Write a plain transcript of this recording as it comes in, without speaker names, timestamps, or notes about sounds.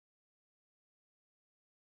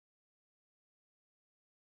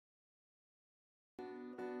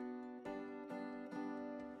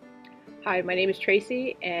Hi, my name is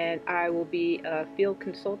Tracy, and I will be a field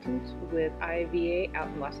consultant with IAVA out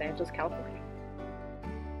in Los Angeles, California.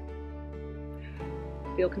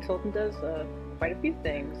 Field consultant does quite a few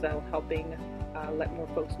things, helping let more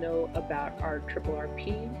folks know about our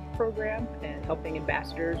RRP program and helping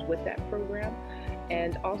ambassadors with that program,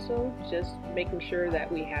 and also just making sure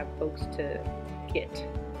that we have folks to get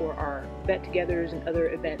for our vet-togethers and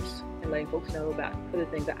other events, and letting folks know about other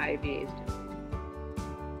things that IAVA is doing.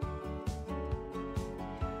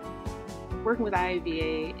 Working with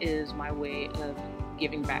IAVA is my way of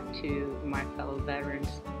giving back to my fellow veterans.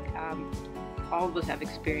 All of us have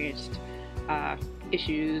experienced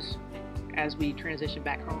issues as we transition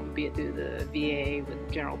back home, be it through the VA, with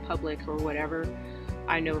the general public, or whatever.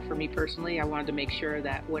 I know for me personally, I wanted to make sure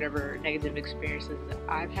that whatever negative experiences that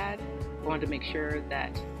I've had, I wanted to make sure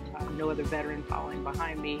that no other veteran following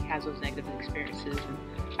behind me has those negative experiences, and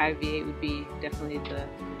IAVA would be definitely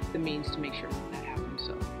the means to make sure that happens.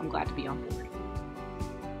 So I'm glad to be on board.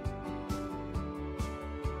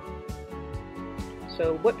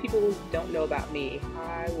 So what people don't know about me,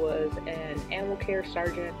 I was an animal care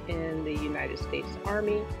sergeant in the United States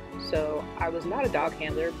Army. So I was not a dog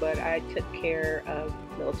handler, but I took care of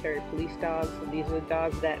military police dogs. And these are the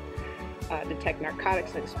dogs that detect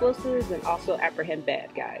narcotics and explosives and also apprehend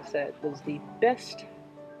bad guys. That was the best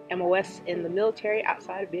MOS in the military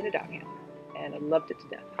outside of being a dog handler, and I loved it to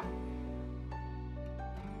death.